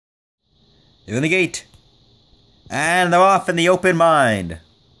in the gate. And they're off in the open mind.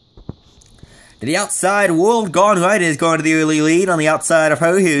 To the outside, World Gone Right is going to the early lead. On the outside of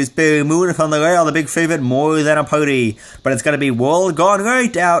her, here's Barry Moon from the rail, the big favorite, More Than a Pony. But it's going to be World Gone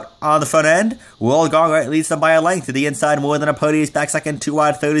Right out on the front end. World Gone Right leads them by a length. To the inside, More Than a Pony is back second. 2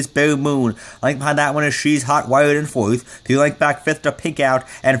 wide third is Barry Moon. Length behind that one is She's Hot Wired in fourth. 3 length back fifth to Pink Out.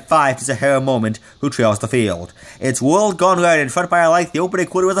 And 5 to Sahara Moment, who trails the field. It's World Gone Right in front by a length. The opening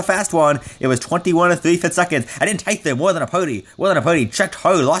quarter was a fast one. It was 21 3/5 seconds. I didn't take them. More Than a Pony. More Than a Pony checked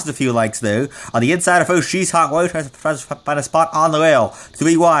hard. Lost a few lengths though. On the inside of her, She's Hot Wired tries to find a spot on the rail.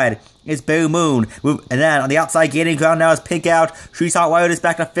 3 wide is Barry Moon. And then on the outside gaining ground now is Pink Out. She's Hot Wired is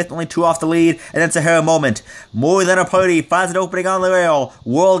back to fifth, only 2 off the lead. And then Sahara Moment. More Than a Pony finds an opening on the rail.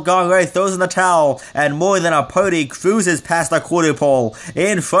 World Gone Right throws in the towel. And More Than a Pony cruises past the quarter pole.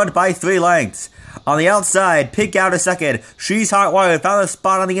 In front by 3 lengths. On the outside, Pink Out is second. She's Hot Wired found a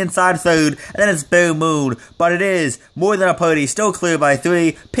spot on the inside third. And then it's Barry Moon. But it is More Than a Pony still clear by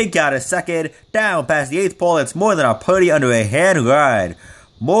 3. Pink Out is second. Down past the 8th pole, it's More Than a Pony under a hand ride.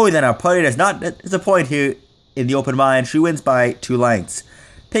 More Than a Pony does not disappoint here in the open mind. She wins by 2 lengths.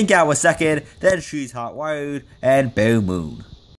 Pink Out was second. Then She's Hot Wired and Barry Moon.